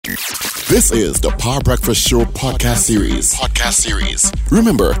This is the Power Breakfast Show podcast series.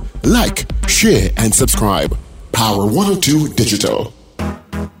 Remember, like, share, and subscribe. Power 102 Digital.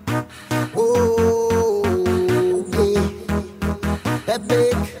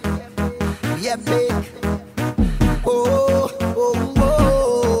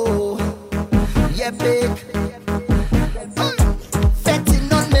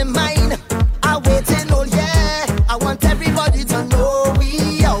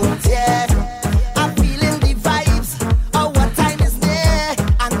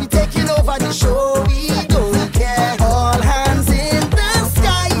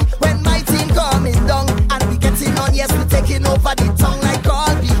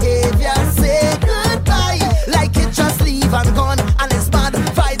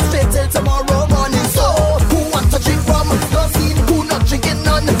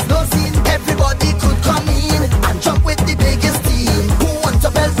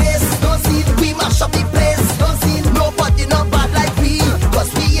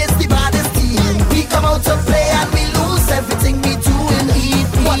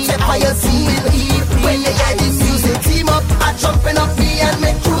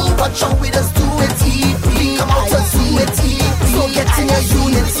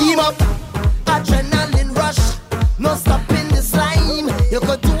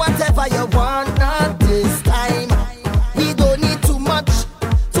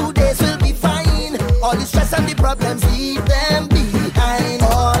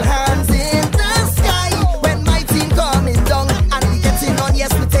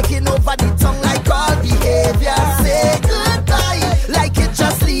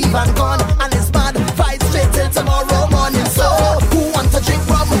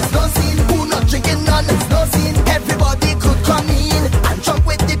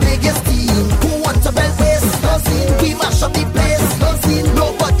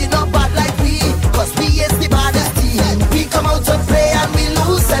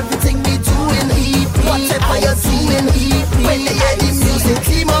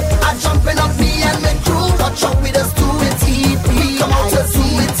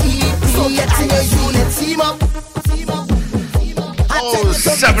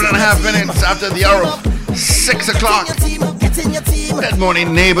 The hour of 6 o'clock. Good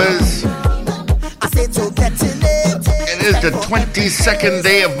morning, neighbors. It is the 22nd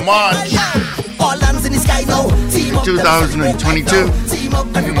day of March 2022.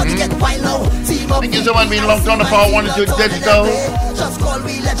 Thank you so much for being locked on the Power 102 Digital.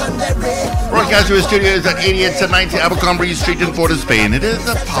 Broadcast to the studios at 88 to 90 Abercrombie Street in Port of Spain. It is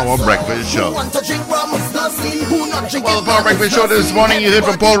the Power Breakfast Show. Well, the Power Breakfast Show this morning, you heard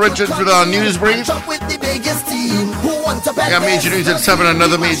from Paul Richards with our news brief. We got major news at 7,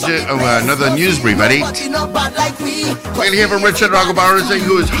 another news brief at 8. We'll hear from Richard Ragobarza,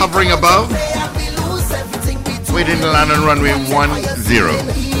 who is hovering above, waiting to land on runway 10.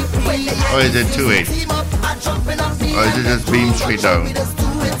 Or is it 28? Or is it just beam straight down?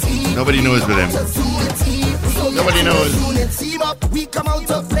 Nobody knows with him. Nobody knows.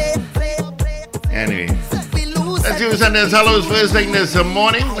 Anyway, let's do send us hellos first thing this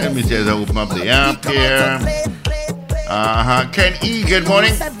morning. Let me just open up the app here. Ken E, good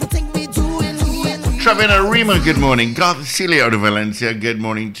morning. Travina Rima, good morning. Garth Celia out of Valencia, good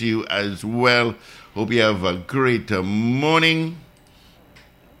morning to you as well. Hope you have a great morning.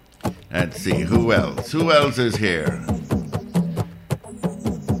 Let's see, who else? Who else is here?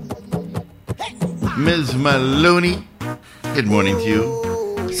 Ms. Maloney, good morning to you.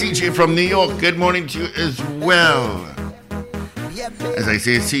 CJ from New York, good morning to you as well. As I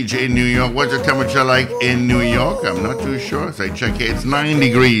say, CJ in New York, what's the temperature like in New York? I'm not too sure. As I check here, it's 9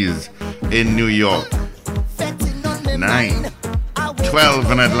 degrees in New York. 9.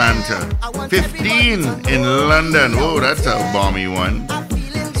 12 in Atlanta. 15 in London. Oh, that's a balmy one.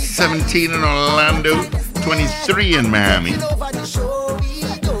 17 in Orlando. 23 in Miami.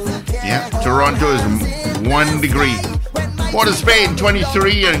 Yeah, Toronto is 1 degree. Port of Spain,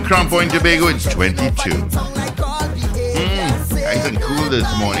 23, and Crown Point, Tobago, it's 22. Nice and cool this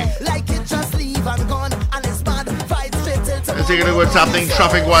morning. Let's take a look at what's happening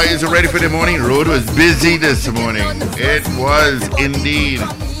traffic-wise. Ready for the morning? Road was busy this morning. It was indeed.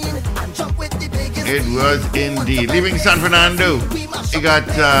 It was indeed. Leaving San Fernando, we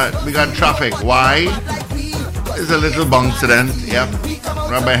got traffic. Why? There's a little bunk accident. Yep.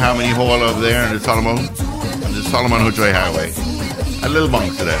 Right by Harmony Hall over there in the Solomon Hojoy Highway. A little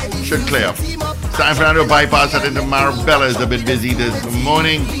bunk accident. Should clear up. San Fernando bypass heading to Marabella is a bit busy this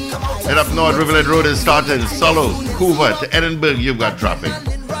morning. Head up north, Rivulet Road is started. Solo, Hoover to Edinburgh, you've got traffic.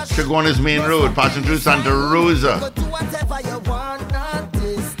 Chaguanas Main Road, passing through Santa Rosa.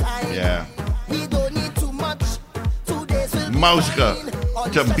 Yeah. Mauska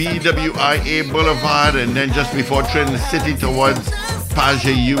to BWIA Boulevard, and then just before Trinity City towards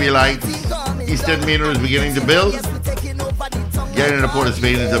Paja UE Lights. Eastern Main Road is beginning to build. Getting to the Port of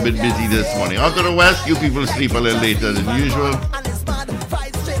Spain is a bit busy this morning. Out to the west, you people sleep a little later than usual.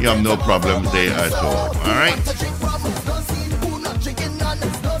 You have no problems there at all. Alright?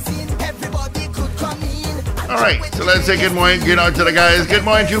 Alright, so let's say good morning. Get out to the guys. Good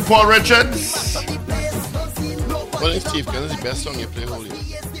morning to you, Paul Richards. Well, Steve, can the best song you play whole year?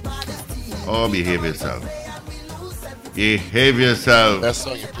 Oh, behave yourself. Behave yourself. Best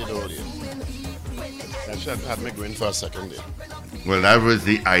song you played all year. Actually, I had me going for a second there. Well, that was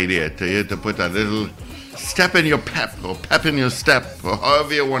the idea, to put a little step in your pep, or pep in your step, or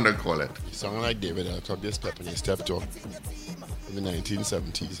however you want to call it. You sound like David, I'll talk this pep in your step too. In the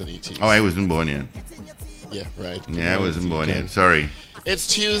 1970s and 80s. Oh, I wasn't born yet. Yeah, right. Yeah, I wasn't born yet. Sorry. It's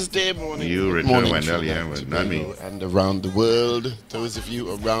Tuesday morning. You, Richard morning, Wendell, yeah, but not me. And around the world, those of you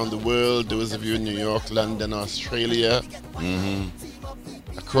around the world, those of you in New York, London, Australia,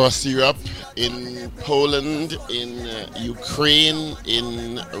 across Europe, in Poland, in Ukraine,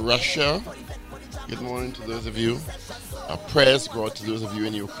 in Russia. Good morning to those of you. Our prayers go out to those of you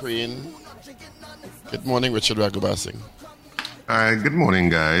in Ukraine. Good morning, Richard Ragobasing. Good morning,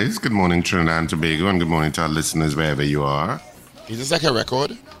 guys. Good morning, Trinidad and Tobago, and good morning to our listeners wherever you are. Is this like a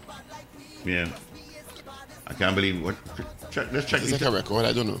record? Yeah. I can't believe what. Let's check. Is this like a record?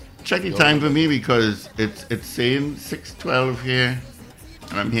 I don't know. Check the time for me because it's saying 6:12 here,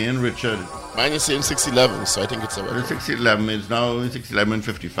 and I'm hearing Richard. Mine is saying 6:11, so I think it's a record. It's 6:11. It's now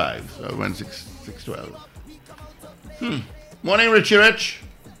 6:11:55. So I went 6:12. Morning, Richie Rich.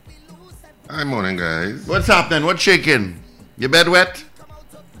 Hi, morning, guys. What's happening? What's shaking? Your bed wet?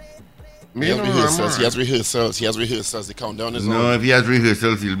 He has rehearsals. He has rehearsals. He has rehearsals. The countdown is on. No, if he has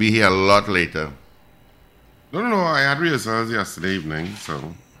rehearsals, he'll be here a lot later. No. I had rehearsals yesterday evening,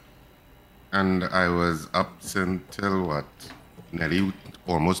 so. And I was up until what? Nearly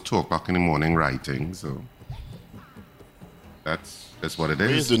almost 2 o'clock in the morning writing, so. That's what it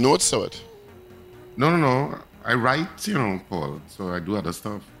Where's is. the notes of it? No. I write, Paul, so I do other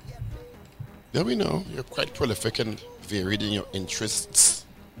stuff. Yeah, we know. You're quite prolific and varied in your interests.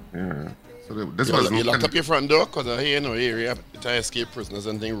 Yeah. So this You wasn't. locked up your front door because I hear no area to escape prisoners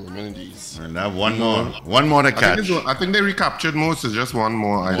and things roaming in these. And I have one more to catch. I think they recaptured most. It's just one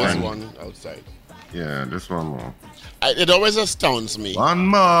more. There's one outside. Yeah, just one more. It always astounds me. One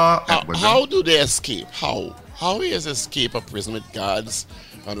more. How do they escape? How is escape a prison with guards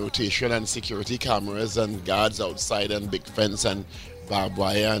on rotation and security cameras and guards outside and big fence and barbed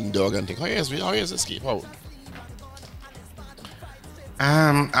wire and dog and things? How is escape? How?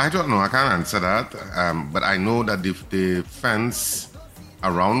 I don't know. I can't answer that. But I know that the fence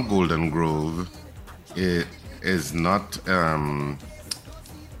around Golden Grove is not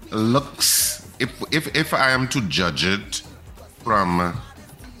looks. If I am to judge it from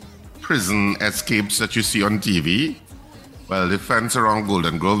prison escapes that you see on TV, well, the fence around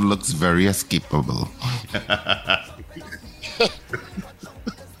Golden Grove looks very escapable.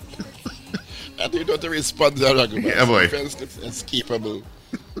 I think not to respond to that. Yeah, boy. Defense looks escapable.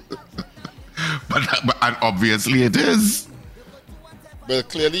 but and obviously it is. But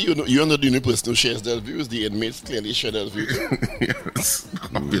clearly, you're not the only person who shares their views. The inmates clearly share their views. Yes,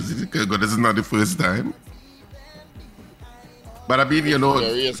 obviously, because this is not the first time. But I mean,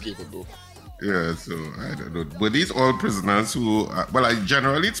 very escapable. Yeah, so I don't know. But these all prisoners who,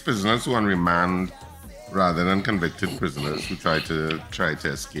 generally it's prisoners who are on remand rather than convicted prisoners who try to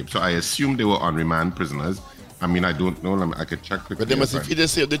escape. So I assume they were on remand prisoners. I mean, I don't know. I could check quickly. But they must have they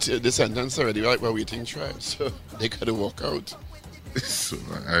served the sentence already, right? We're waiting trial, so they gotta walk out. So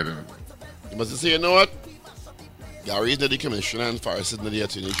I don't know. You must say, you know what? Gary is not the commissioner and Faris is not the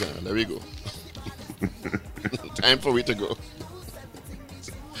attorney general. There we go. Time for we to go.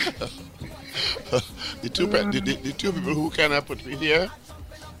 the two people who cannot put me here.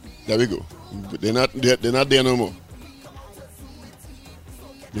 There we go. They're not there no more.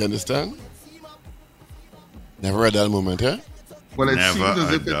 You understand? Never a dull moment, huh? Well, it Never seems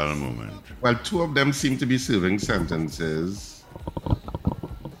as a if dull moment. Well, 2 of them seem to be serving sentences.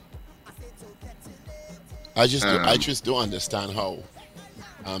 I just don't understand how.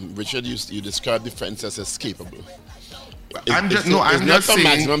 Richard, you described the fence as escapable. I'm it's not not for saying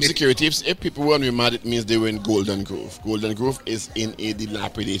maximum security. If people were on remand, it means they were in Golden Grove. Golden Grove is in a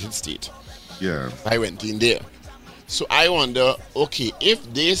dilapidated state. Yeah. I went in there. So I wonder, okay, if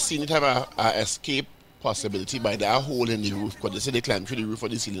they seen it have a escape possibility by that hole in the roof, because they say they climb through the roof or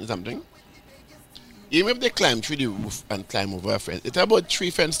the ceiling or something. Even if they climb through the roof and climb over a fence, it's about 3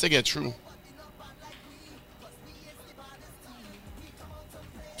 fences to get through.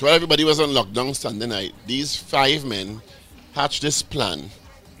 So while everybody was on lockdown Sunday night, these 5 men hatched this plan.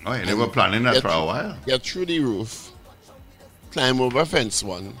 Oh, yeah, they were planning that for a while. Get through the roof, climb over fence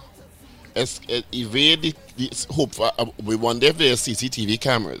 1, evade the hope for, we wonder if there's CCTV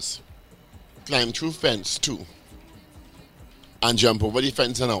cameras, climb through fence 2, and jump over the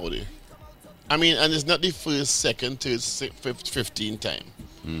fence and out there. I mean, and it's not the first, second, third, 15th time.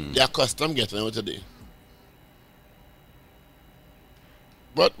 They're accustomed getting out today.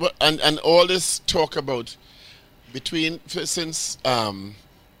 But and all this talk about since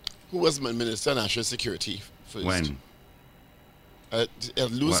who was my Minister of National Security first? When? At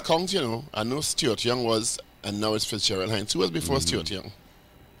loose count, you know. I know Stuart Young was, and now it's Fitzgerald Hines. Who was before Stuart Young?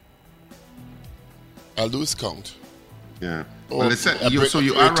 A loose count. Yeah. Oh, Well, it's so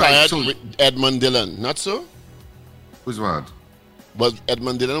you are right. So Edmund Dillon, not so? who's what? But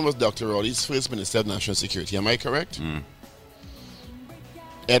Edmund Dillon was Dr. Rowley's first Minister of National Security. Am I correct?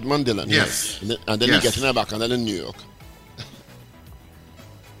 Edmund Dillon. Yes. And then Yes. he getting her back and then in New York.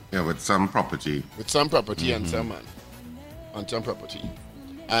 Yeah, with some property. With some property and some man. On some property.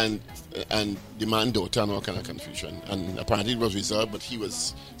 And the man daughter and all kind of confusion. And apparently it was resolved, but he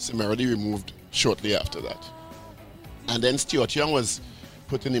was summarily removed shortly after that. And then Stuart Young was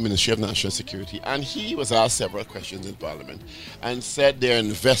put in the Ministry of National Security. And he was asked several questions in Parliament and said they're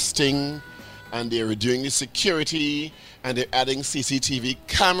investing and they're redoing the security and they're adding CCTV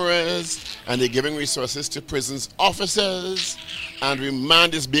cameras and they're giving resources to prisons officers and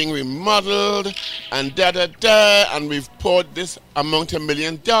remand is being remodeled and and we've poured this amount of $1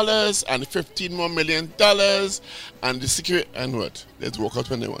 million and $15 more million and the security and what? Let's walk out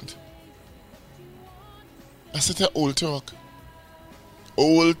when they want. That's such old talk.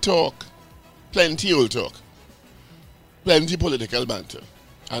 Old talk. Plenty old talk. Plenty political banter.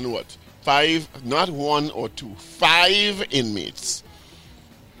 And what? 5, not 1 or 2, 5 inmates.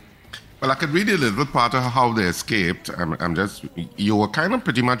 Well, I could read a little part of how they escaped. You were kind of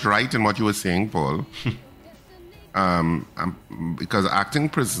pretty much right in what you were saying, Paul. Because acting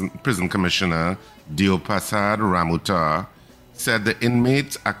prison commissioner Deopasad Ramuta said the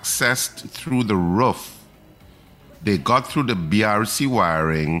inmates accessed through the roof. They got through the BRC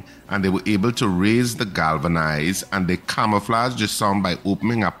wiring and they were able to raise the galvanize and they camouflaged the sound by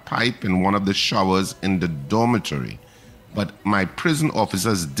opening a pipe in one of the showers in the dormitory. But my prison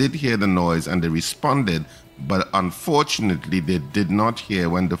officers did hear the noise and they responded, but unfortunately they did not hear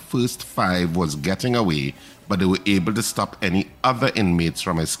when the first 5 was getting away, but they were able to stop any other inmates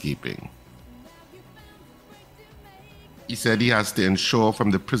from escaping. He said he has to ensure from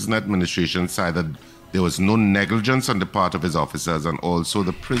the prison administration side that there was no negligence on the part of his officers, and also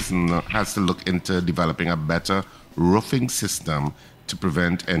the prison has to look into developing a better roofing system to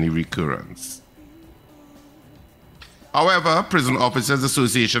prevent any recurrence. However, Prison Officers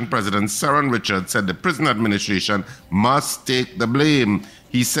Association President Saron Richards said the prison administration must take the blame.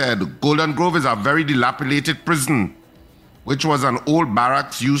 He said, Golden Grove is a very dilapidated prison, which was an old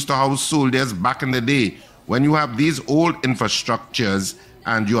barracks used to house soldiers back in the day. When you have these old infrastructures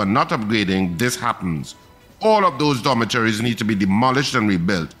and you are not upgrading, this happens. All of those dormitories need to be demolished and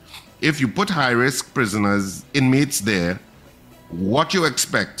rebuilt. If you put high-risk prisoners, inmates there, what you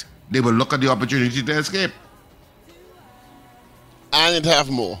expect? They will look at the opportunity to escape. And it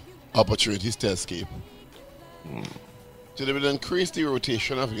have more opportunities to escape. So they will increase the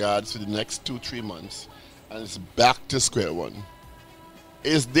rotation of guards for the next 2-3 months, and it's back to square one.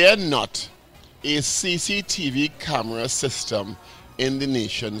 Is there not a CCTV camera system in the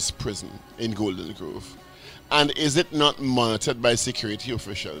nation's prison in Golden Grove? And is it not monitored by security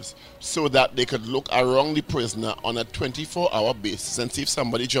officials so that they could look around the prisoner on a 24-hour basis and see if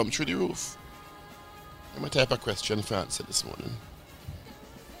somebody jumped through the roof? I'm a type of question for answer this morning.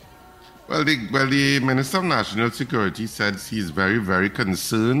 Well, the Minister of National Security said he's very, very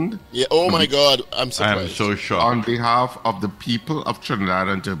concerned. Yeah. Oh my God, I'm surprised. I am so shocked. On behalf of the people of Trinidad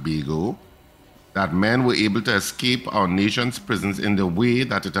and Tobago, that men were able to escape our nation's prisons in the way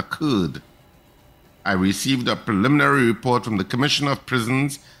that it occurred. I received a preliminary report from the Commissioner of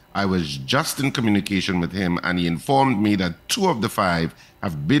Prisons. I was just in communication with him, and he informed me that 2 of the 5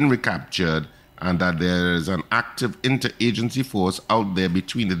 have been recaptured and that there is an active interagency force out there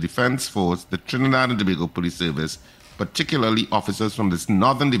between the Defense Force, the Trinidad and Tobago Police Service, particularly officers from this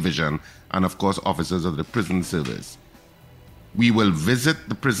Northern Division, and of course officers of the Prison Service. We will visit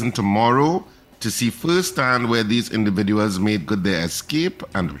the prison tomorrow to see firsthand where these individuals made good their escape,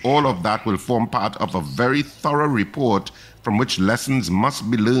 and all of that will form part of a very thorough report from which lessons must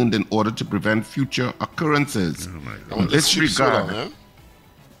be learned in order to prevent future occurrences.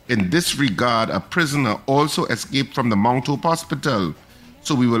 In this regard, a prisoner also escaped from the Mount Hope Hospital.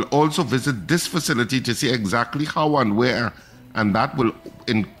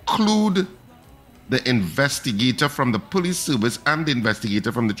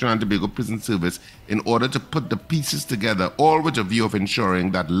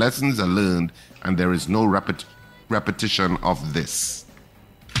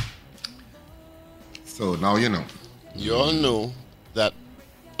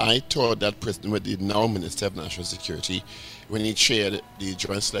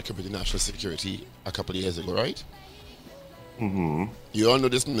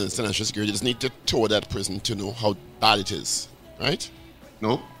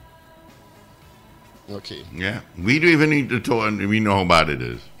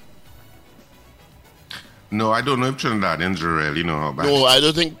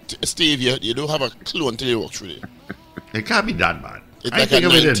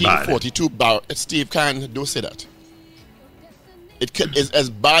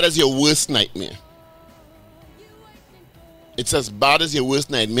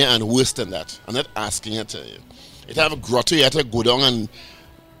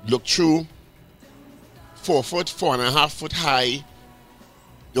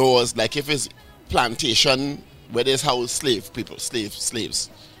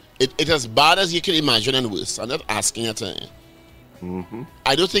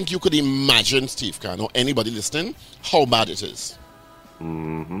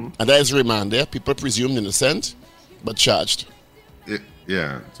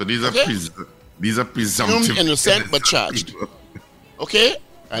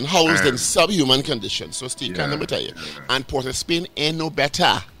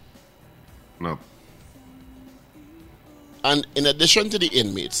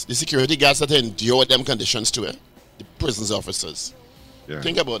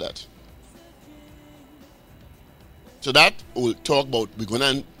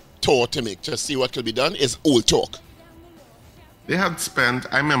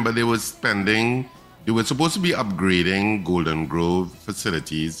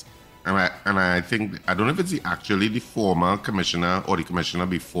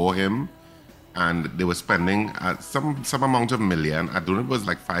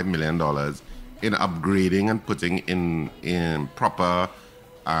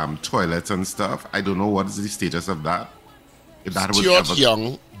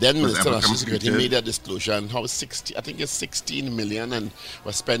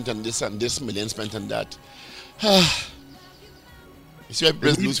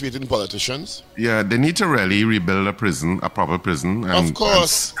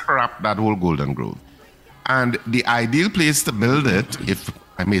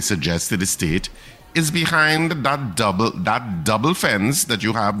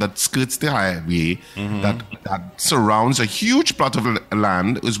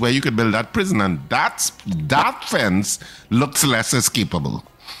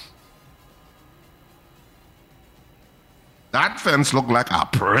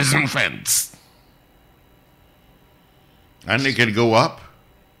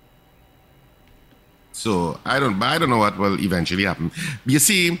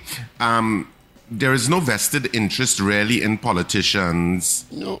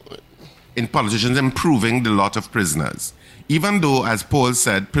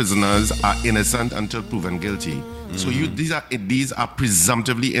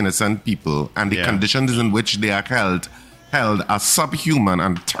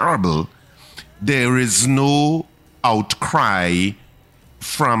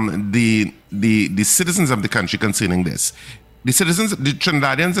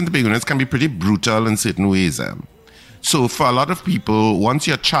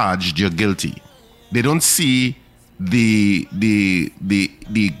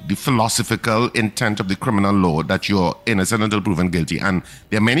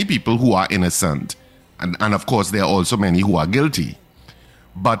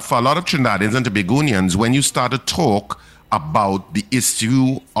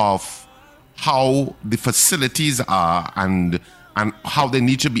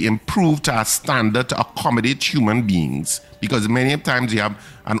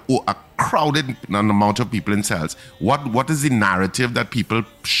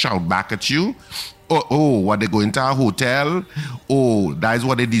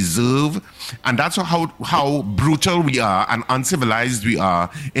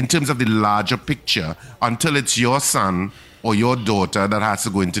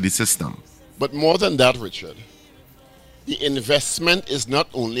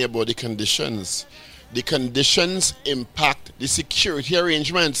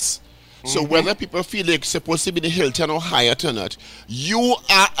 So whether people feel they're supposed to be in the Hilton or Hyatt or not, you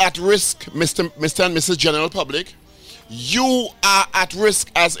are at risk, Mr. and Mrs. General Public. You are at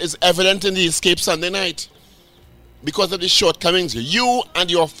risk, as is evident in the escape Sunday night. Because of the shortcomings, you and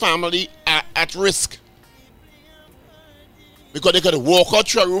your family are at risk. Because they could walk out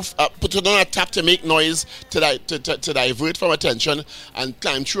through a roof, put it on a tap to make noise, to divert from attention, and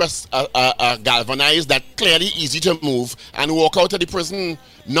climb through a galvanized that clearly easy to move, and walk out of the prison,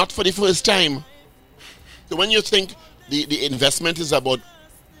 not for the first time. So when you think the investment is about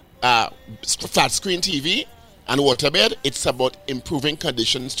flat screen TV and waterbed, it's about improving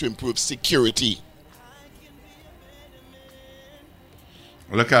conditions to improve security.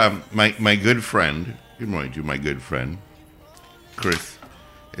 Look, my good friend, good morning to you, my good friend, Chris,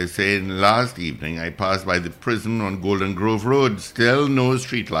 is saying last evening I passed by the prison on Golden Grove Road, still no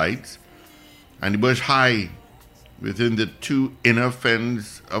street lights, and the bush high within the 2 inner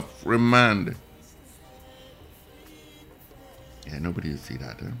fence of remand. Yeah, nobody will see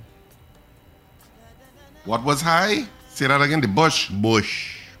that, huh? What was high? Say that again, the bush.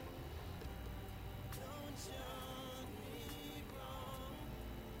 Bush.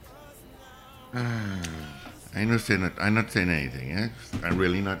 I'm not saying anything, eh? I'm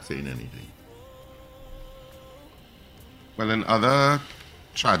really not saying anything. Well, in other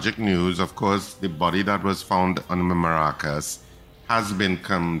tragic news, of course, the body that was found on Maracas has been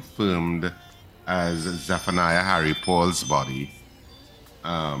confirmed as Zephaniah Harry Paul's body,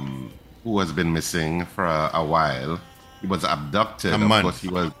 who has been missing for a while. He was abducted. A month.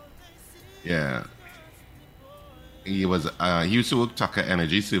 Of course, he used to work Tucker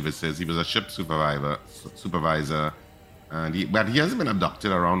Energy Services. He was a ship supervisor, but he has been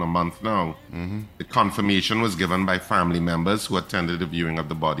abducted around a month now. Mm-hmm. The confirmation was given by family members who attended the viewing of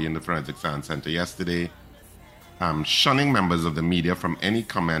the body in the Forensic Science Center yesterday, shunning members of the media from any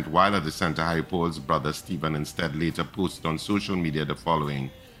comment. While at the center, Harry Paul's brother Stephen instead later posted on social media the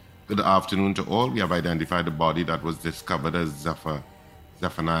following: "Good afternoon to all. We have identified the body that was discovered as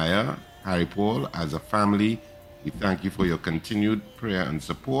Zephaniah Harry Paul. As a family, we thank you for your continued prayer and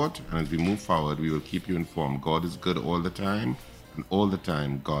support, and as we move forward, we will keep you informed. God is good all the time, and all the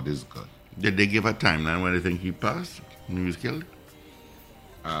time, God is good." Did they give a timeline when they think he passed, when he was killed?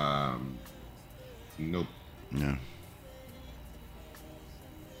 Nope. No.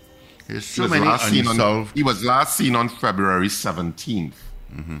 There's so many unsolved... He was last seen on February 17th.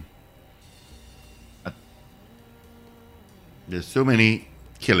 Mm-hmm. There's so many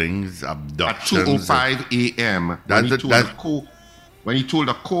killings, abductions. At 2:05 a.m. when he told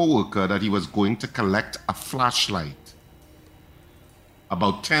a co-worker that he was going to collect a flashlight.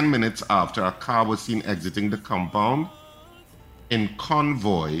 About 10 minutes after, a car was seen exiting the compound in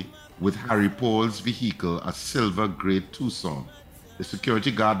convoy with Harry Paul's vehicle, a silver grey Tucson. The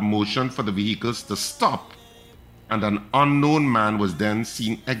security guard motioned for the vehicles to stop, and an unknown man was then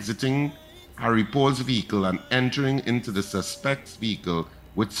seen exiting Harry Paul's vehicle and entering into the suspect's vehicle,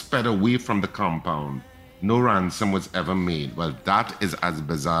 which sped away from the compound. No ransom was ever made. Well, that is as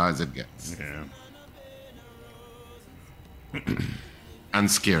bizarre as it gets. Yeah.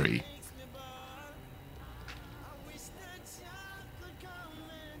 And scary.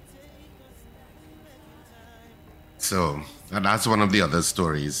 So, that's one of the other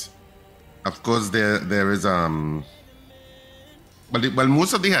stories. Of course, there is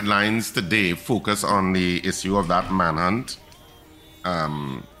most of the headlines today focus on the issue of that manhunt.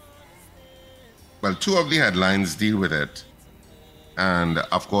 Two of the headlines deal with it. And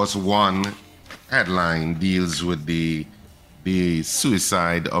of course, one headline deals with the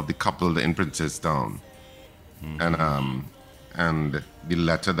suicide of the couple in Princestown. Mm-hmm. And the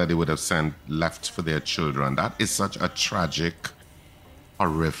letter that they would have left for their children. That is such a tragic,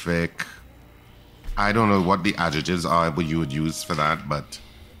 horrific, I don't know what the adjectives are you would use for that, but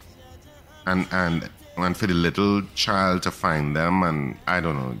and for the little child to find them, and I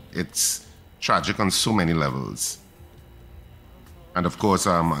don't know, it's tragic on so many levels. And of course,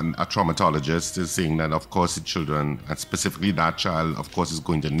 a traumatologist is saying that, of course, the children, and specifically that child, of course, is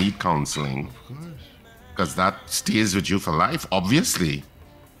going to need counseling. Of course. Because that stays with you for life, obviously.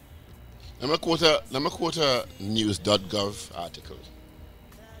 Let me quote a news.gov article.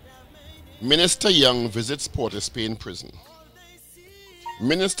 Minister Young visits Port of Spain prison.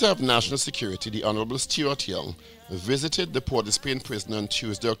 Minister of National Security, the Honorable Stuart Young, visited the Port of Spain prison on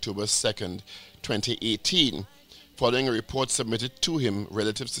Tuesday, October 2nd, 2018, following a report submitted to him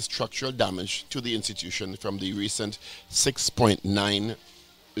relative to structural damage to the institution from the recent 6.9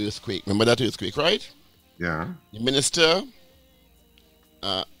 earthquake. Remember that earthquake, right? Yeah. The minister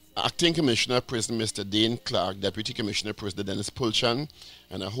Acting Commissioner of Prison Mr. Dane Clark, Deputy Commissioner of Prison Dennis Pulchan,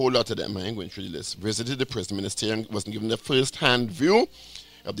 and a whole lot of them, I ain't going through the list, visited the prison ministry and wasn't given a first-hand view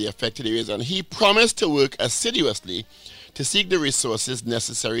of the affected areas, and he promised to work assiduously to seek the resources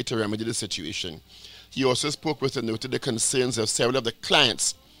necessary to remedy the situation. He also spoke with and noted the concerns of several of the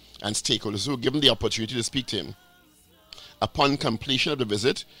clients and stakeholders who were given the opportunity to speak to him. Upon completion of the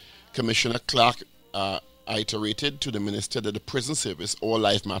visit, Commissioner Clark iterated to the minister that the prison service, all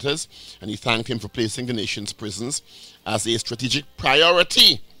life matters, and he thanked him for placing the nation's prisons as a strategic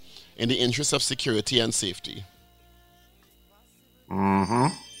priority in the interest of security and safety. Mm-hmm.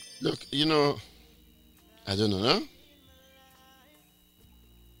 Look, I don't know, no?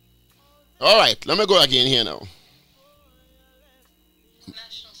 All right, let me go again here now.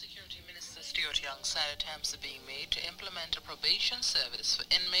 National Security Minister Stuart Young said attempts are being made to implement a probation service for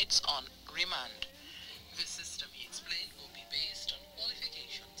inmates on remand. This system, he explained, will be based on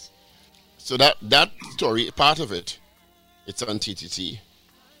qualifications. So that story, part of it, it's on TTT.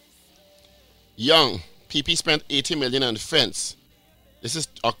 Young, PP spent 80 million on fence. This is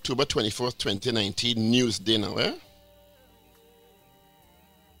October 24th, 2019, Newsday now, eh?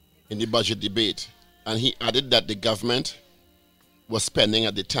 In the budget debate. And he added that the government was spending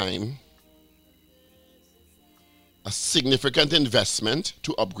at the time a significant investment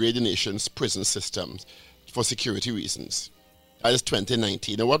to upgrade the nation's prison systems for security reasons. That is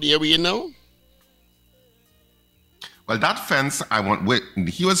 2019. And what year are we in now? Well, that fence,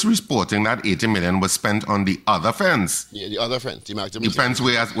 he was reporting that 80 million was spent on the other fence. Yeah, the other fence. The fence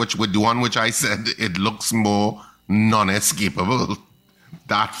the one which I said it looks more non-escapable.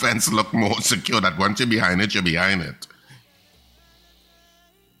 That fence looked more secure, that once you're behind it, you're behind it.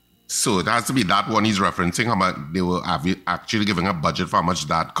 So it has to be that one he's referencing, how much they were actually giving a budget for how much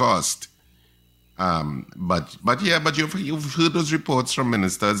that cost. But you've heard those reports from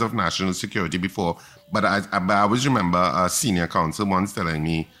ministers of national security before. But I always remember a senior counsel once telling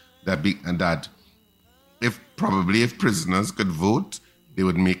me that if prisoners could vote, they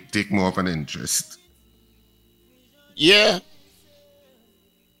would take more of an interest. Yeah.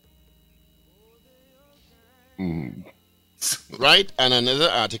 Right, and another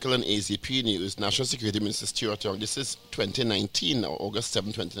article on AZP News, National Security Minister Stuart Young. This is 2019 now, August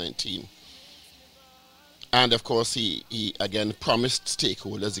 7, 2019. And of course, he again promised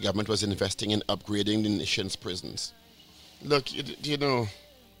stakeholders the government was investing in upgrading the nation's prisons. Look,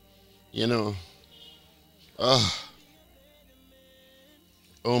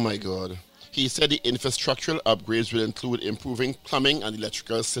 oh my God. He said the infrastructural upgrades will include improving plumbing and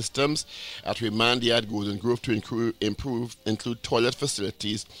electrical systems at Remand Yard, Golden Grove to include toilet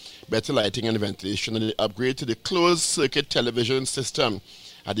facilities, better lighting and ventilation, and the upgrade to the closed-circuit television system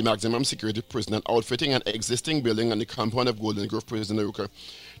at the maximum security prison and outfitting an existing building on the compound of Golden Grove Prison Aruka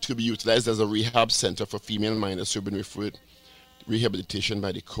to be utilized as a rehab center for female minors who have been referred rehabilitation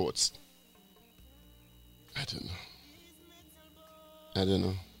by the courts. I don't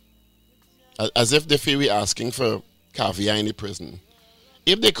know. As if they feel we're asking for caviar in the prison.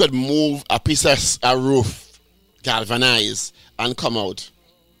 If they could move a piece of a roof, galvanize, and come out.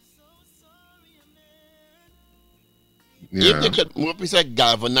 Yeah. If they could move a piece of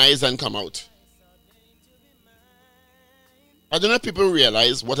galvanize and come out. I don't know if people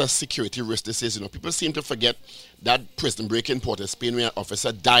realize what a security risk this is. People seem to forget that prison break in Port of Spain where an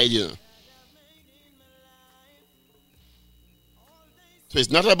officer died, So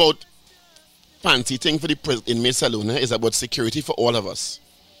it's not about fancy thing for the inmates alone, it's about security for all of us.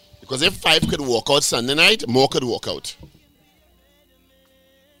 Because if 5 could walk out Sunday night, more could walk out.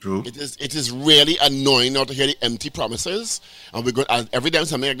 True. It is really annoying now to hear the empty promises. And every time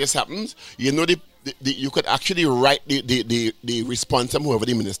something like this happens, you could actually write the response from whoever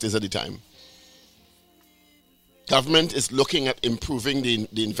the minister is at the time. Government is looking at improving the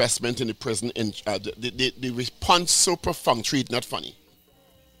investment in the prison. The response so perfunctory, it's not funny.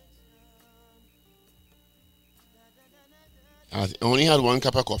 I only had 1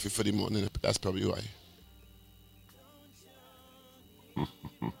 cup of coffee for the morning. That's probably why. I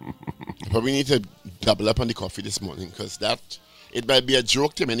probably need to double up on the coffee this morning because it might be a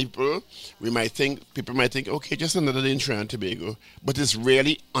joke to many people. People might think, okay, just another day in Trinidad and Tobago. But it's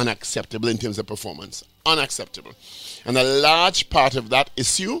really unacceptable in terms of performance. Unacceptable. And a large part of that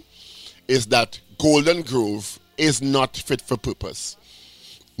issue is that Golden Grove is not fit for purpose.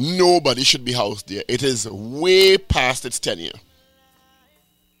 Nobody should be housed there. It is way past its tenure.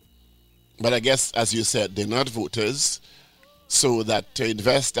 But I guess, as you said, they're not voters. So that to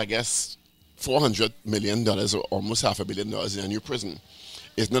invest, I guess, $400 million or almost $500 million in a new prison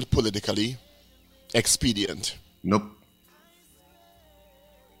is not politically expedient. Nope.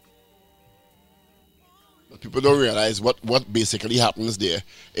 People don't realize what basically happens there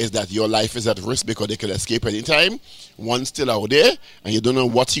is that your life is at risk because they can escape anytime. One's still out there, and you don't know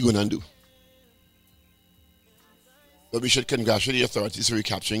what you're going to do. But we should congratulate the authorities for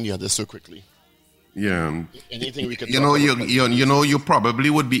recapturing the others so quickly. Yeah. Anything we can you probably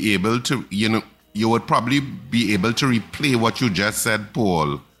would be able to, you would probably be able to replay what you just said,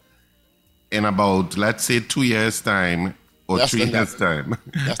 Paul, in about, let's say, 2 years' time or Less 3 than years' that. time.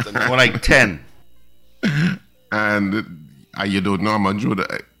 Less than that. More like 10. And you don't know how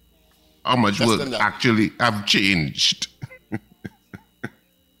much would actually have changed.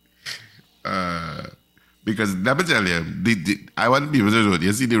 Because let me tell you, I want to be able to know,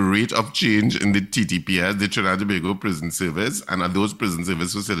 you see the rate of change in the TTPS, the Trinidad and Tobago Prison Service, and at those prison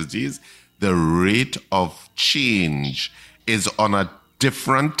service facilities, the rate of change is on a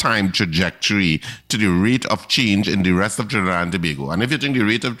different time trajectory to the rate of change in the rest of Trinidad and Tobago. And if you think the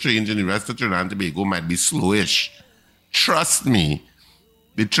rate of change in the rest of Trinidad and Tobago might be slowish, trust me,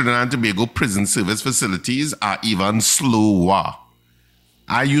 the Trinidad and Tobago prison service facilities are even slower.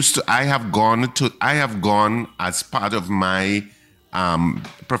 I have gone as part of my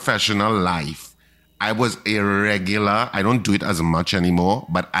professional life. I was a regular, I don't do it as much anymore,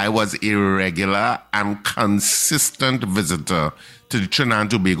 but I was a regular and consistent visitor to the Trinidad and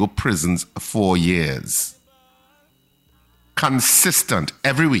Tobago prisons for 4 years. Consistent,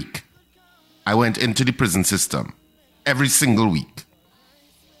 every week. I went into the prison system, every single week.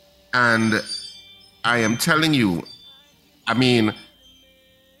 And I am telling you,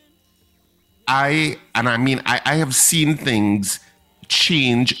 I have seen things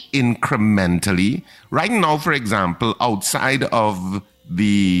change incrementally. Right now, for example, outside of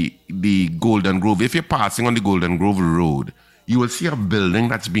the Golden Grove, if you're passing on the Golden Grove Road, you will see a building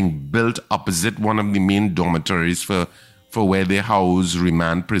that's being built opposite one of the main dormitories for where they house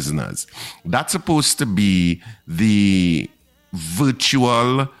remand prisoners. That's supposed to be the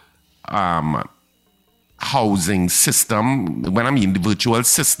virtual housing system. When I mean the virtual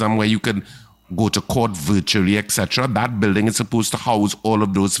system where you can go to court virtually, etc., that building is supposed to house all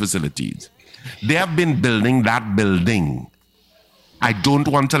of those facilities. They have been building that building, I don't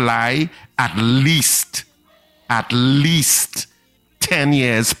want to lie, at least 10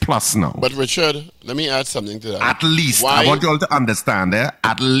 years plus now. But Richard, let me add something to that. At least. I want you all to understand,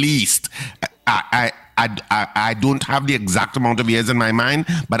 at least. I don't have the exact amount of years in my mind,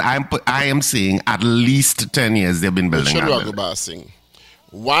 but I am saying at least 10 years they've been building Richard that building. Singh,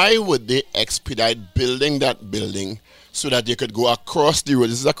 why would they expedite building that building so that they could go across the road?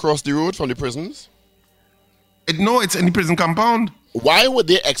 This is across the road from the prisons? No, it's in the prison compound. Why would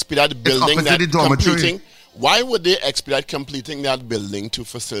they expedite building opposite the dormitory. Why would they expedite completing that building to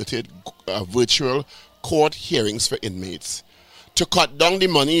facilitate virtual court hearings for inmates? To cut down the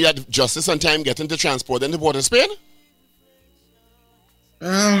money that justice and time getting to transport them to Port of Spain?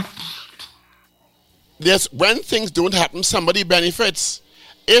 When things don't happen, somebody benefits.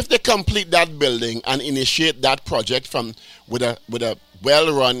 If they complete that building and initiate that project with a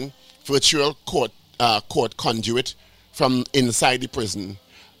well-run virtual court conduit from inside the prison,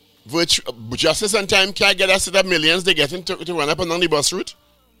 justice and time can't get us to the millions they get to run up and down the bus route.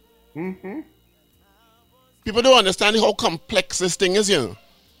 Mm-hmm. People don't understand how complex this thing is,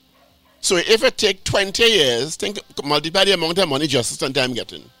 So if it take 20 years, multiply the amount of money justice and time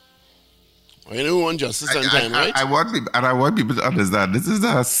getting. You know who wants justice and time, right? I want people to understand, this is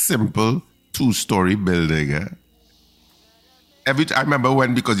a simple 2-story building. I remember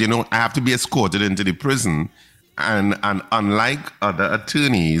because I have to be escorted into the prison, and unlike other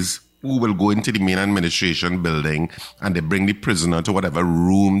attorneys who will go into the main administration building and they bring the prisoner to whatever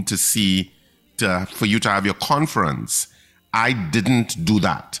room for you to have your conference, I didn't do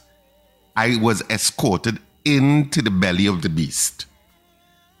that. I was escorted into the belly of the beast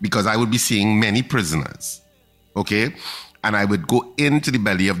because I would be seeing many prisoners, okay? And I would go into the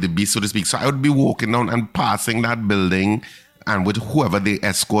belly of the beast, so to speak. So I would be walking down and passing that building and with whoever the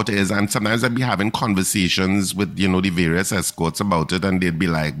escort is. And sometimes I'd be having conversations with, the various escorts about it. And they'd be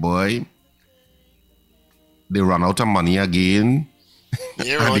like, boy, they run out of money again.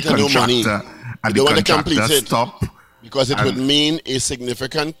 They run out of no money. And they the want to contractor complete it. Stop. Because it would mean a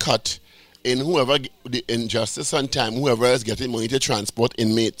significant cut in the injustice and time, whoever is getting money to transport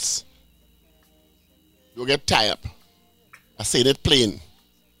inmates. You'll get tied up. I say it plain.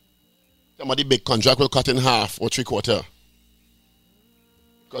 Somebody big contract will cut in half or 3/4.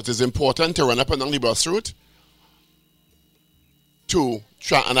 Because it's important to run up and down the bus route to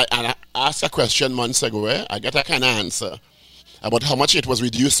try. And I asked a question months ago, I got a kind of answer about how much it was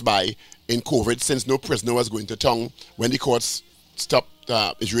reduced by in COVID since no prisoner was going to town when the courts stopped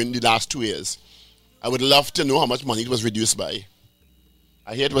during the last 2 years. I would love to know how much money it was reduced by.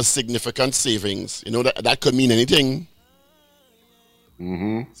 I hear it was significant savings. You know, that could mean anything.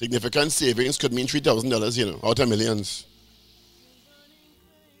 Mm-hmm. Significant savings could mean $3,000, you know, out of millions.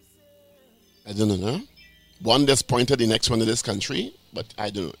 I don't know. One disappointed the next one in this country, but I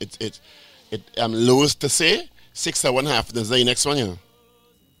don't know. I'm loath to say 6 or 1/2 does the next one, you know.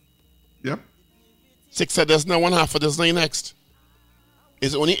 Yep. 6 or does not 1/2 does the next.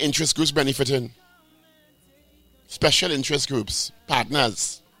 It's only interest groups benefiting. Special interest groups,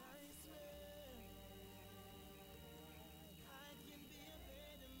 partners.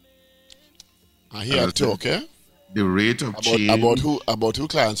 I hear talk, eh? The rate of change. About who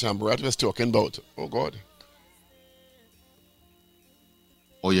Clarence Rambarat was talking about. Oh God.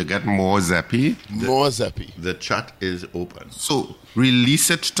 Or you get more zappy. More zappy. The chat is open. So release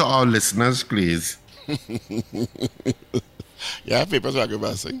it to our listeners, please. Yeah, papers are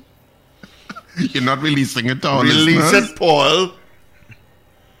passing. You're not releasing it to our Release listeners. it, Paul.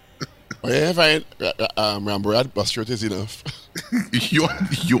 Oh, yeah, if I Rambarat bus route is enough. you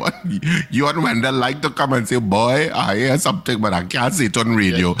and Wendell like to come and say, boy, I hear something, but I can't say it on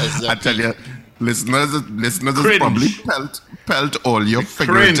radio. Yeah, exactly. I tell you, listeners Cringe. is probably pelt all you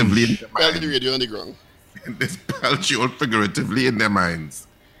figuratively in their Fell to the minds. radio on the ground. They pelt you all figuratively in their minds.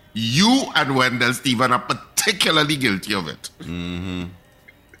 You and Wendell Stephen are particularly guilty of it. Mm-hmm.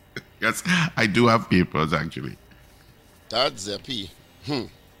 Yes, I do have papers, actually. That's zappy. But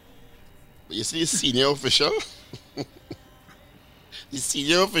you see, the senior official? The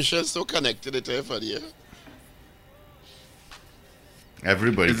senior official is so connected to everybody, yeah?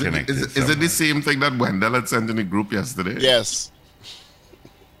 Everybody connected. Is it the same thing that Wendell had sent in the group yesterday? Yes.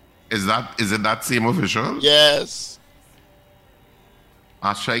 Is it that same official? Yes.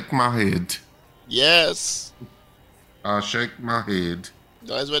 Sheikh Mahid. Yes. Sheikh Mahid.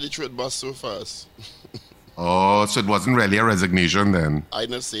 That's why the truth bust so fast. Oh, so it wasn't really a resignation then.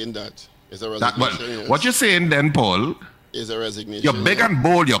 I'm not saying that. It's a That, resignation. yes. what you're saying then, Paul, It's a resignation. you're big and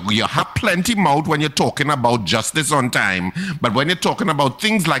bold. You have plenty mouth when you're talking about justice on time. But when you're talking about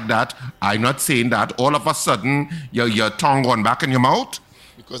things like that, I'm not saying that. All of a sudden, your tongue gone back in your mouth.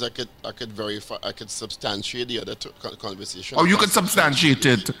 Because I could verify, I could substantiate the other conversation. Oh, you could substantiate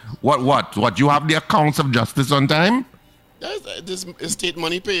it. What? You have the accounts of justice on time? This is state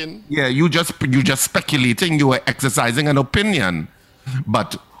money paying. Yeah, you just speculating. You were exercising an opinion.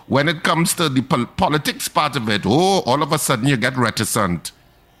 But when it comes to the politics part of it, all of a sudden you get reticent.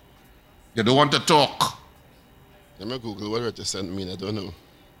 You don't want to talk. Let me Google what reticent mean. I don't know.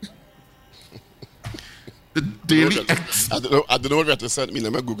 The Daily I don't know what reticent mean.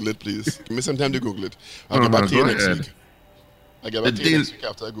 Let me Google it, please. Give me some time to Google it. I'll No, get back no, to you go next ahead. week. I'll get back The to you Daily- next week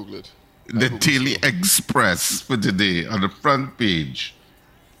after I Google it. The Daily Express for today on the front page.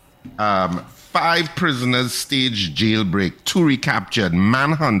 5 prisoners stage jailbreak, 2 recaptured.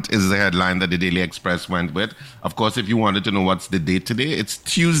 Manhunt is the headline that the Daily Express went with. Of course, if you wanted to know what's the date today, it's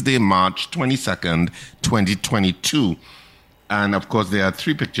Tuesday, March 22nd, 2022. And of course, there are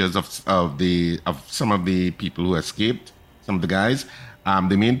 3 pictures of some of the people who escaped, some of the guys.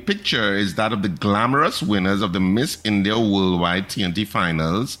 The main picture is that of the glamorous winners of the Miss India Worldwide TNT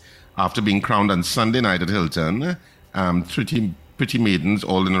Finals after being crowned on Sunday night at Hilton. Pretty maidens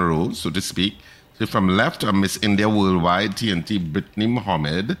all in a row, so to speak. So from left are Miss India Worldwide TNT Brittany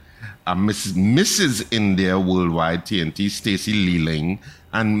Mohammed, Mrs. India Worldwide TNT Stacey Leeling,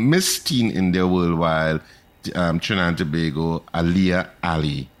 and Miss Teen India Worldwide Trinidad and Tobago Aliyah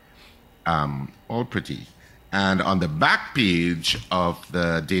Ali. All pretty. And on the back page of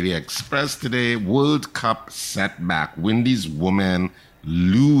the Daily Express today, World Cup setback. Windies women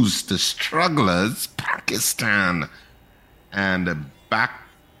lose to strugglers Pakistan. And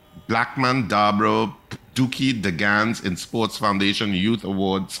Blackman, Darbro, Dookie, Degans in Sports Foundation Youth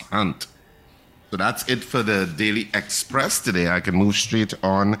Awards hunt. So that's it for the Daily Express today. I can move straight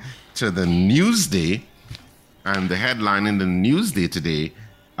on to the Newsday. And the headline in the Newsday today,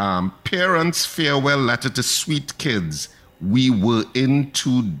 parents' farewell letter to sweet kids. We were in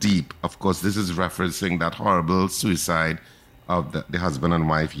too deep. Of course, this is referencing that horrible suicide of the husband and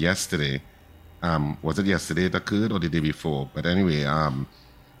wife yesterday. Was it yesterday it occurred or the day before? But anyway,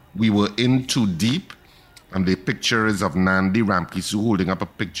 we were in too deep. And the picture is of Nandi Ramkisoon holding up a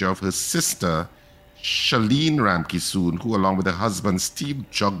picture of her sister, Shalene Ramkisoon, who along with her husband, Steve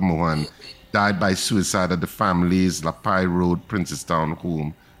Jugmohan, died by suicide at the family's Lapai Road, Princestown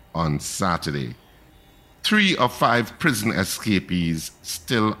home on Saturday. 3 of 5 prison escapees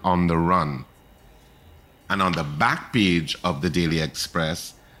still on the run. And on the back page of the Daily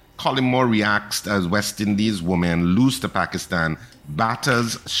Express, Collymore reacts as West Indies women lose to Pakistan.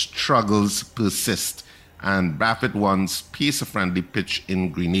 Batters' struggles persist. And Bradford wants pacer-friendly pitch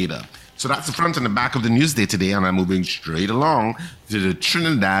in Grenada. So that's the front and the back of the Newsday today, and I'm moving straight along to the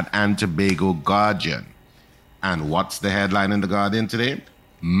Trinidad and Tobago Guardian. And what's the headline in the Guardian today?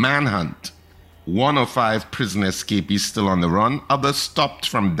 Manhunt. 1 of 5 prison escapees still on the run. Others stopped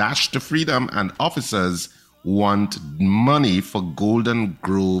from dash to freedom, and officers want money for Golden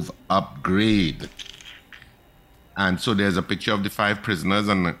Grove upgrade. And so there's a picture of the 5 prisoners,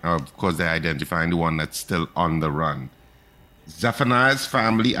 and of course they're identifying the one that's still on the run. Zephaniah's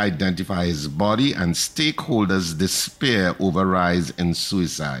family identify his body, and stakeholders despair over rise in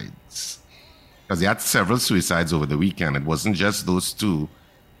suicides. Because they had several suicides over the weekend. It wasn't just those 2.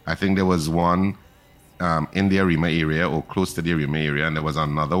 I think there was one in the Arima area or close to the Arima area, and there was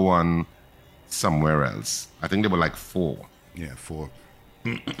another one somewhere else. I think there were like 4. Yeah, 4.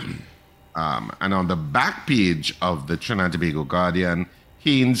 And on the back page of the Trinidad and Tobago Guardian,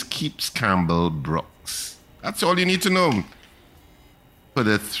 Haynes keeps Campbell Brooks. That's all you need to know for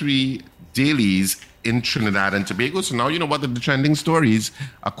the 3 dailies in Trinidad and Tobago. So now you know what are the trending stories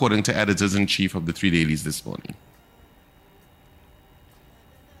according to editors-in-chief of the 3 dailies this morning.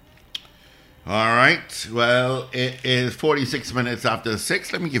 All right. Well, it is 46 minutes after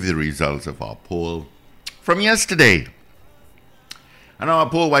 6. Let me give you the results of our poll from yesterday. And our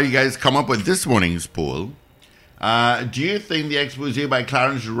poll, while you guys come up with this morning's poll, do you think the expose by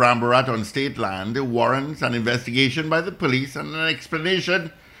Clarence Rambarat on state land warrants an investigation by the police and an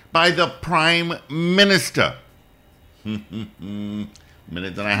explanation by the Prime Minister?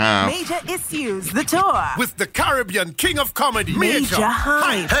 Minute and a half. Major Issues, the tour. With the Caribbean King of Comedy, Major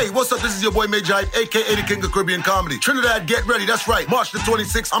Hype. Hey, what's up? This is your boy Major Hype, a.k.a. the King of Caribbean Comedy. Trinidad, get ready. That's right. March the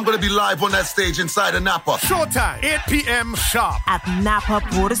 26th, I'm going to be live on that stage inside of Napa. Showtime, 8 p.m. sharp. At Napa,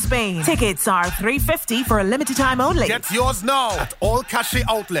 Port of Spain. Tickets are $350 for a limited time only. Get yours now at all cachet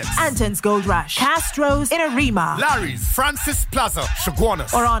outlets. Anton's Gold Rush, Castro's in Arima, Larry's, Francis Plaza,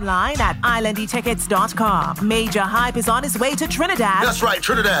 Chaguanas. or online at islandetickets.com. Major Hype is on his way to Trinidad. That's right,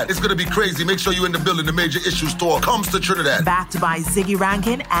 Trinidad. It's going to be crazy. Make sure you're in the building. The Major Issues tour comes to Trinidad. Backed by Ziggy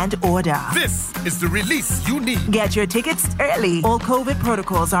Rankin and Order. This is the release you need. Get your tickets early. All COVID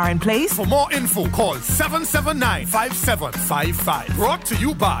protocols are in place. For more info, call 779-5755. Brought to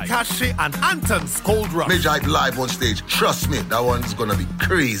you by Cachet and Anton's Gold Rush. Major Hype live on stage. Trust me, that one's going to be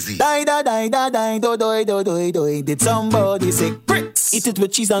crazy. Die, die, die, die, die, do, do, do, do, do. Did somebody say bricks? Eat it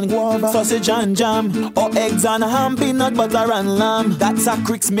with cheese and guava, sausage and jam, or eggs and ham, peanut butter and lamb. That's a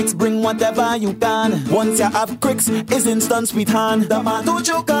Cricks mix, bring whatever you can. Once you have Cricks, it's instant sweet hand. Tomato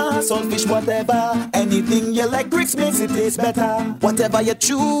choca, saltfish, whatever. Anything you like, Cricks makes it taste better. Whatever you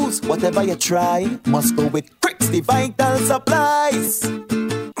choose, whatever you try, must go with Cricks, the vital supplies.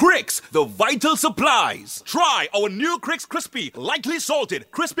 Cricks, the vital supplies. Try our new Cricks Crispy, lightly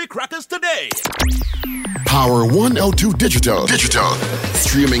salted, crispy crackers today. Power 102 Digital.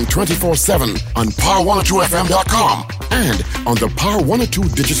 Streaming 24/7 on power102fm.com and on the Power 102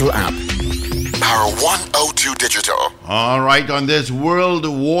 Digital app. Power 102 Digital. All right, on this World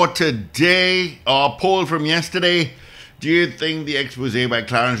Water Day, our poll from yesterday, do you think the expose by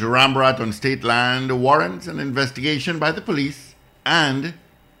Clarence Rambarat on state land warrants an investigation by the police and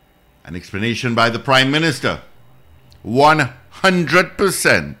an explanation by the Prime Minister?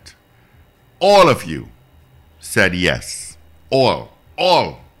 100%. All of you said yes. All.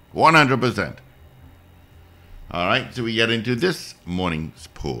 100%. All right, so we get into this morning's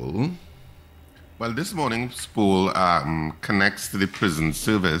poll. Well, this morning's poll connects to the prison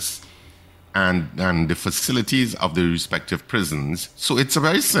service and the facilities of the respective prisons. So it's a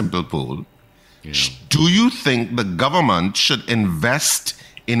very simple poll. Yeah. Do you think the government should invest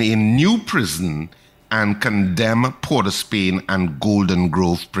in a new prison and condemn Port of Spain and Golden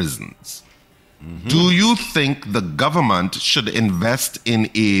Grove prisons? Mm-hmm. Do you think the government should invest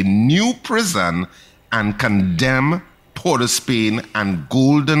in a new prison and condemn Port of Spain and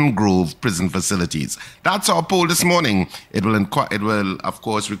Golden Grove prison facilities? That's our poll this morning. It will, of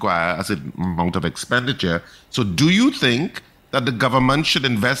course, require a certain amount of expenditure. So do you think that the government should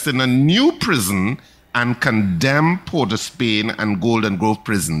invest in a new prison and condemn Port of Spain and Golden Grove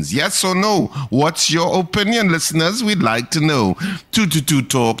prisons? Yes or no? What's your opinion, listeners? We'd like to know.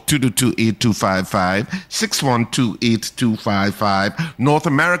 222-TALK, 222-8255, 612-8255. North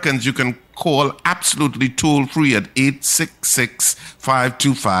Americans, you can call absolutely toll-free at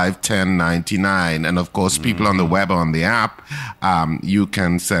 866-525-1099. And, of course, people on the web or on the app, you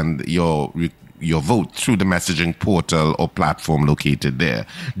can send your vote through the messaging portal or platform located there.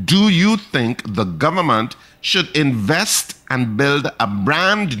 Do you think the government should invest and build a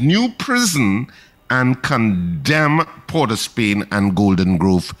brand new prison and condemn Port of Spain and Golden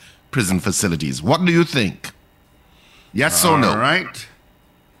Grove prison facilities. What do you think? Yes or no? All right.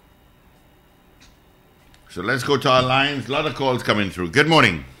 So let's go to our lines. A lot of calls coming through. Good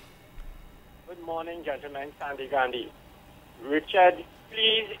morning. Good morning, gentlemen. Sandy Gandhi. Richard,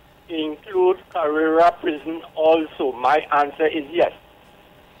 please include Carrera Prison also. My answer is yes.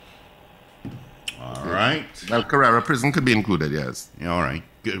 All right. Well, Carrera Prison could be included, yes. Yeah, all right.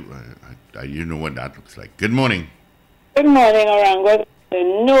 Good. You know what that looks like. Good morning. Good morning, Orango.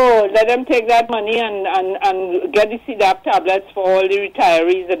 No, let them take that money and get the CDAP tablets for all the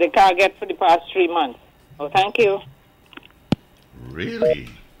retirees that they can't get for the past 3 months. Oh, thank you. Really?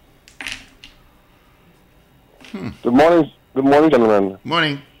 Good morning, gentlemen.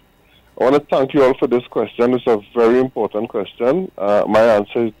 Morning. I want to thank you all for this question. It's a very important question. My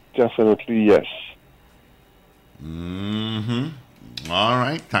answer is definitely yes. All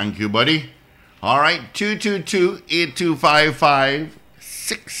right. Thank you, buddy. All right. 222-8255.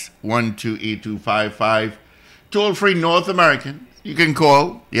 612-8255. Toll-free North American. You can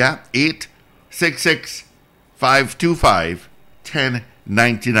call. Yeah.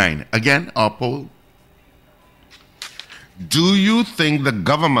 866-525-1099. Again, our poll. Do you think the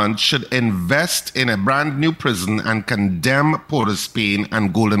government should invest in a brand new prison and condemn Port of Spain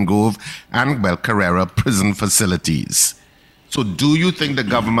and Golden Grove and, well, Carrera prison facilities? So do you think the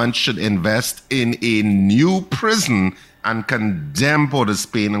government should invest in a new prison and condemn Port of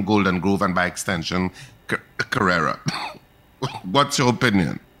Spain and Golden Grove and, by extension, Carrera? What's your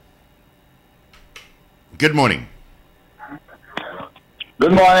opinion? Good morning.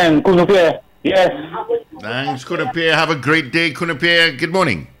 Good morning, Kunupia. Yes. Thanks, Kunapia. Have a great day, Kunapia. Good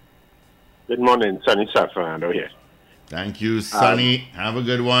morning. Good morning, Sonny San Fernando here. Thank you, Sonny. Have a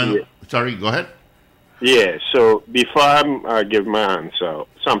good one. Yeah. Sorry, go ahead. Yeah, so before I give my answer,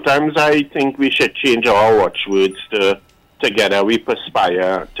 sometimes I think we should change our watchwords to together we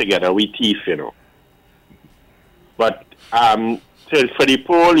perspire, together we thief, you know. But for the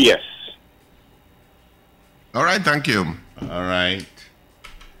poll, yes. All right, thank you. All right.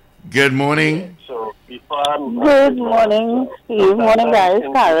 Good morning. So before Good morning, Steve. Morning, guys.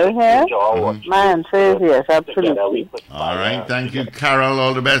 Carol here. My answer is yes, absolutely. All right. Thank you, Carol.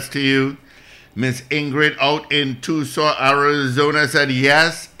 All the best to you. Miss Ingrid out in Tucson, Arizona said,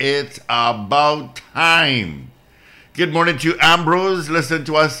 yes, it's about time. Good morning to you, Ambrose. Listen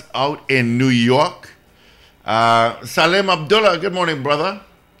to us out in New York. Salim Abdullah, good morning, brother.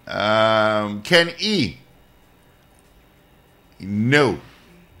 Ken E. No.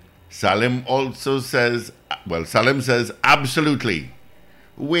 Salim also says, Salim says, absolutely.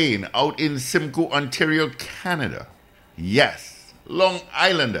 Wayne, out in Simcoe, Ontario, Canada. Yes. Long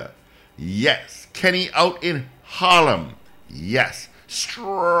Islander. Yes. Kenny out in Harlem. Yes.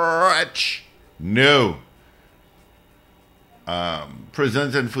 Stretch. No.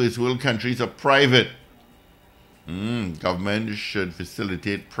 Prisons in first world countries are private. Government should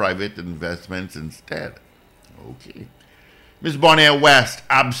facilitate private investments instead. Okay. Miss Bonnier West,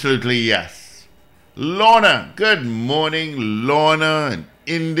 absolutely yes. Lorna, good morning, Lorna and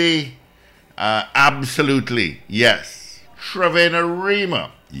Indy. Absolutely yes. Trevina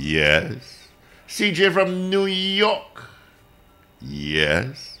Rima, yes. CJ from New York,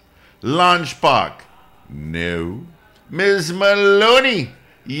 yes. Launch Park, no. Ms. Maloney,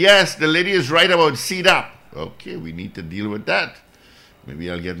 yes, the lady is right about CDAP. Okay, we need to deal with that. Maybe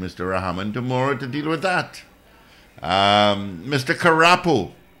I'll get Mr. Rahman tomorrow to deal with that. Mr.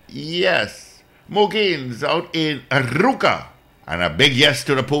 Karapo, yes. Mogains out in Aruka, and a big yes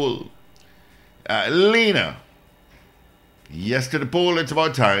to the poll. Lena, yes to the poll, it's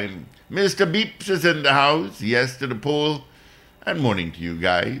about time. Mr. Beeps is in the house, yes to the poll. And morning to you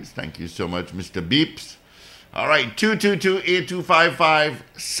guys. Thank you so much, Mr. Beeps. All right,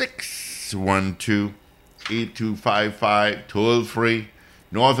 222-8255, 612-8255, toll free.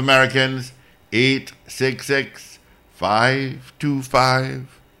 North Americans,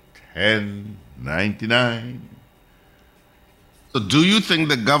 866-525-1099. So do you think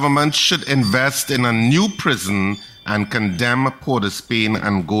the government should invest in a new prison and condemn Port of Spain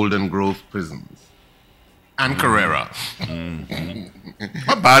and Golden Grove prisons? And Carrera.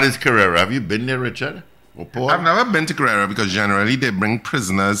 How bad is Carrera? Have you been there, Richard? I've never been to Carrera because generally they bring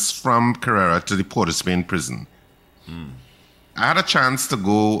prisoners from Carrera to the Port of Spain prison. I had a chance to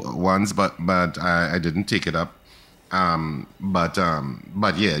go once, but I didn't take it up. But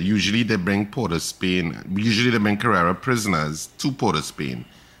yeah, usually they bring Port of Spain. Usually they bring Carrera prisoners to Port of Spain.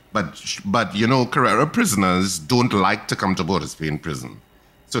 But you know, Carrera prisoners don't like to come to Port of Spain prison.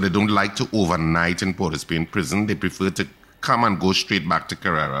 So they don't like to overnight in Port of Spain prison. They prefer to come and go straight back to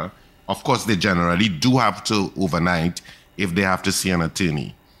Carrera. Of course, they generally do have to overnight if they have to see an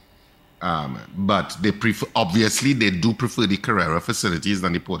attorney. But they obviously they do prefer the Carrera facilities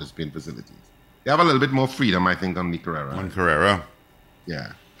than the Port of Spain facilities. They have a little bit more freedom, I think, on the Carrera. On Carrera?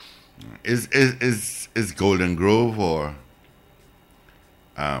 Yeah. Is Golden Grove or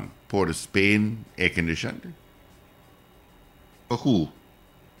Port of Spain air conditioned? For who?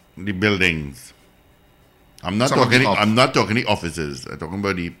 The buildings. I'm not talking the offices. I'm talking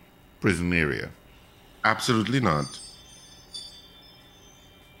about the prison area. Absolutely not.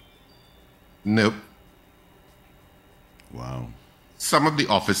 Nope. Wow. Some of the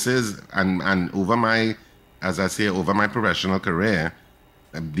offices and over my professional career,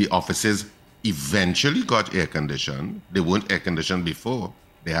 the offices eventually got air conditioned. They weren't air conditioned before.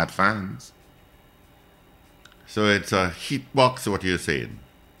 They had fans. So it's a heat box, what you're saying?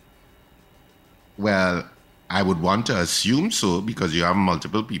 Well, I would want to assume so because you have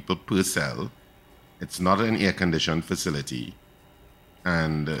multiple people per cell. It's not an air conditioned facility.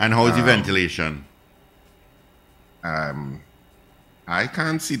 And how is the ventilation? I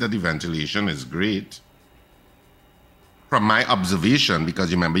can't see that the ventilation is great. From my observation,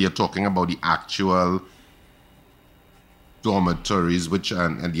 because remember you're talking about the actual dormitories, which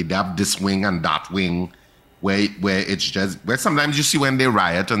and they have this wing and that wing, where it's just where sometimes you see when they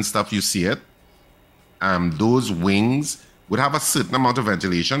riot and stuff, you see it. Those wings would have a certain amount of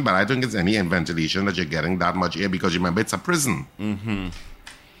ventilation, but I don't think it's any ventilation that you're getting that much air because remember it's a prison. Mm-hmm.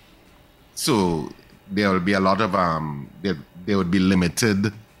 So there will be a lot of there would be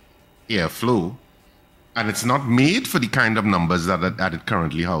limited airflow, and it's not made for the kind of numbers that it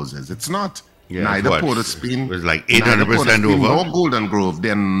currently houses. It's not. Yeah, neither Port of Spain, it was like 800% over. Nor Golden Grove,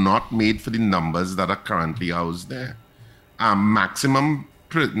 they're not made for the numbers that are currently housed there. Maximum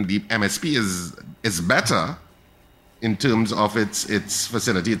the MSP is better in terms of its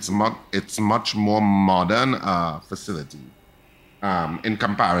facility. It's much more modern facility. In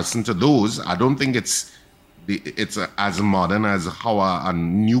comparison to those, I don't think it's as modern as how a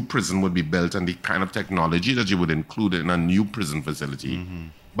new prison would be built and the kind of technology that you would include in a new prison facility. Mm-hmm.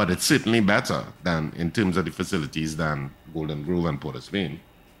 But it's certainly better than in terms of the facilities than Golden Grove and Port of Spain.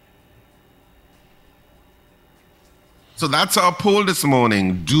 So that's our poll this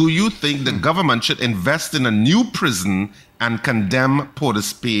morning. Do you think the government should invest in a new prison and condemn Port of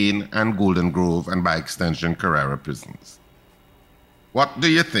Spain and Golden Grove and by extension Carrera prisons? What do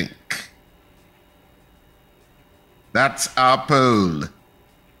you think? That's our poll.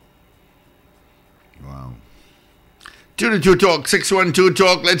 Wow. 222 Talk, 612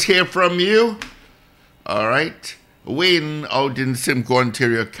 Talk. Let's hear from you. All right. Wayne out in Simcoe,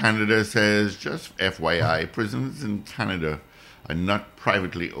 Ontario, Canada says, just FYI, prisons in Canada are not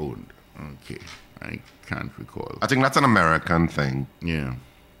privately owned. Okay. I can't recall. I think that's an American thing. Yeah.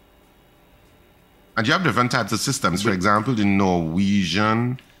 And you have different types of systems. For example, the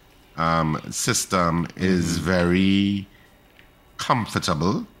Norwegian system is very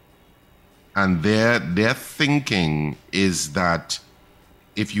comfortable. And their thinking is that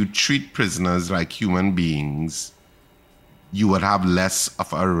if you treat prisoners like human beings, you would have less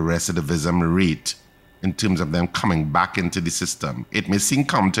of a recidivism rate in terms of them coming back into the system. It may seem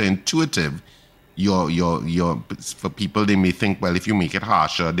counterintuitive. For people, they may think, well, if you make it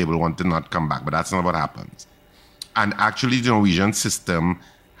harsher, they will want to not come back. But that's not what happens. And actually, the Norwegian system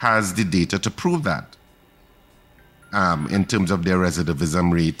has the data to prove that. In terms of their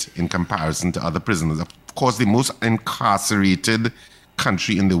recidivism rate in comparison to other prisoners. Of course, the most incarcerated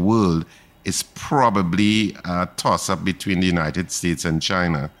country in the world is probably a toss-up between the United States and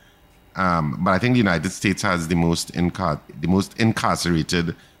China. But I think the United States has the most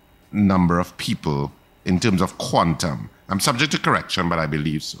incarcerated number of people in terms of quantum. I'm subject to correction, but I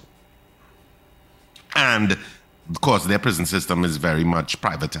believe so. And, of course, their prison system is very much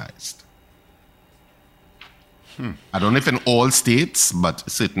privatized. I don't know if in all states, but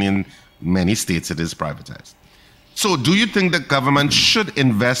certainly in many states it is privatized. So do you think the government should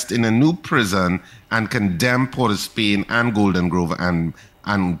invest in a new prison and condemn Port of Spain and Golden Grove and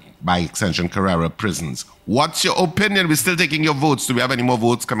by extension Carrera prisons? What's your opinion? We're still taking your votes. Do we have any more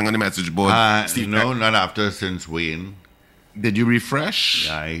votes coming on the message board? No, not after since Wayne. Did you refresh?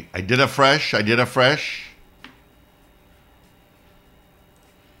 Yeah, I did a fresh.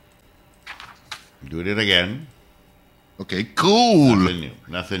 Do it again. Okay, cool.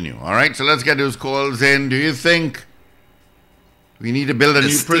 Nothing new. All right, so let's get those calls in. Do you think we need to build a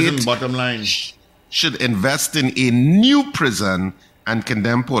new prison, bottom line? Should invest in a new prison and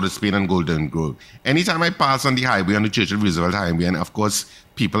condemn Port of Spain and Golden Grove. Anytime I pass on the highway, on the Churchill Roosevelt Highway, and of course,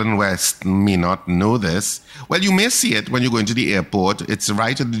 people in West may not know this. Well, you may see it when you go into the airport. It's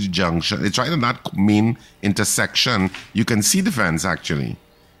right at the junction. It's right in that main intersection. You can see the fence, actually.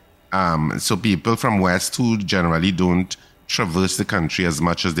 So people from West who generally don't traverse the country as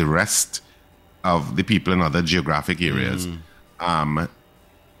much as the rest of the people in other geographic areas.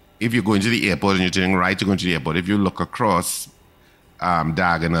 If you go into the airport and you're turning right to go into the airport, if you look across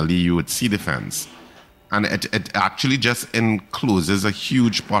diagonally, you would see the fence. And it actually just encloses a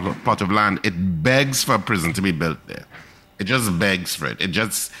huge plot of land. It begs for a prison to be built there. It just begs for it. It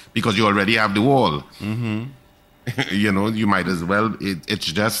just, because you already have the wall. You know, you might as well,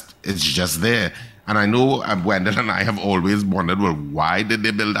 it's just there. And I know Wendell and I have always wondered, well, why did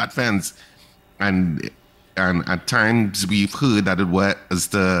they build that fence? And at times we've heard that it was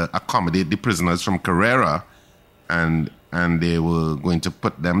to accommodate the prisoners from Carrera, and they were going to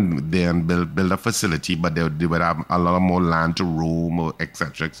put them there and build a facility, but they would have a lot more land to roam, or et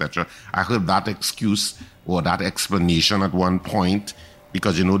cetera, et cetera. I heard that excuse or that explanation at one point,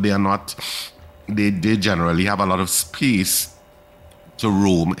 because, you know, they generally have a lot of space to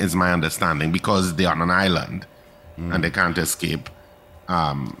roam, is my understanding, because they're on an island and they can't escape.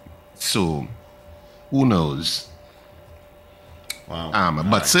 So, who knows? Wow.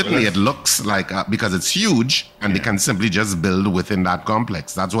 But certainly it looks like, because it's huge, and they can simply just build within that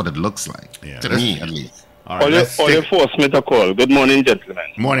complex. That's what it looks like, to me at least. All right, you forced me to call. Good morning, gentlemen.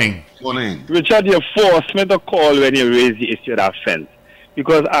 Morning. Richard, you forced me to call when you raised the issue of that fence.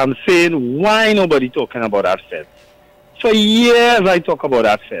 Because I'm saying, why nobody talking about that fence? For years I talk about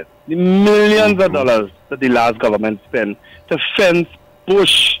that fence. The millions of dollars that the last government spent to fence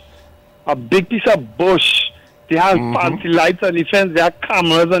bush, a big piece of bush. They have fancy lights on the fence. They have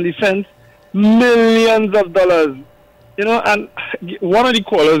cameras on the fence. Millions of dollars. You know, and one of the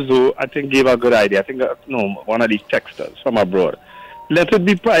callers, though, I think gave a good idea. I think, one of these texters from abroad. Let it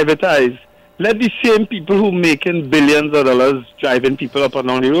be privatized. Let the same people who making billions of dollars driving people up and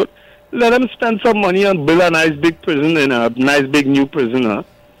down the road, let them spend some money and build a nice big prison and a nice big new prisoner.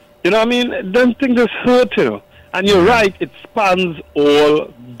 You know what I mean? Them things just hurt, you know. And you're right, it spans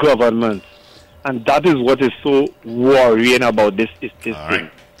all governments. And that is what is so worrying about this thing.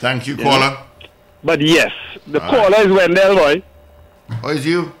 Right. Thank you, caller. But yes, the caller is Wendell Roy. Oh, is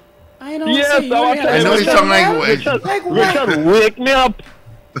you? I know. Yes, I know you sound like Richard, wake me up.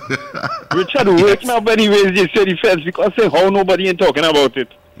 Richard, wake me up when he raised his defense, because say how nobody ain't talking about it.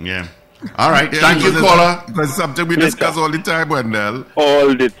 Yeah. All right. Thank you, caller. It's something we discuss all the time, Wendell.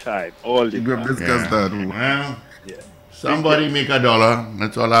 All the time. We've discussed that. Well, somebody make $1.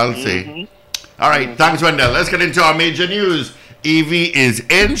 That's all I'll say. All right. Thanks, Wendell. Let's get into our major news. Evie is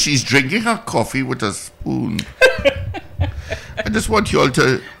in. She's drinking her coffee with a spoon. I just want you all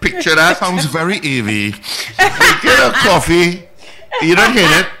to picture that. Sounds very Evie. Drinking her coffee. You don't hear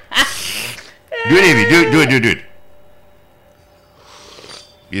it? Do it, Evie. Do it.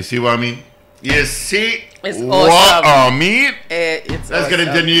 You see what I mean? You see what I mean? Let's get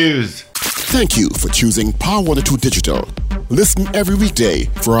into news. Thank you for choosing Power 102 Digital. Listen every weekday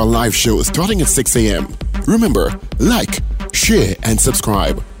for our live shows starting at 6 a.m. Remember, like, share, and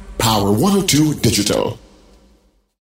subscribe. Power 102 Digital.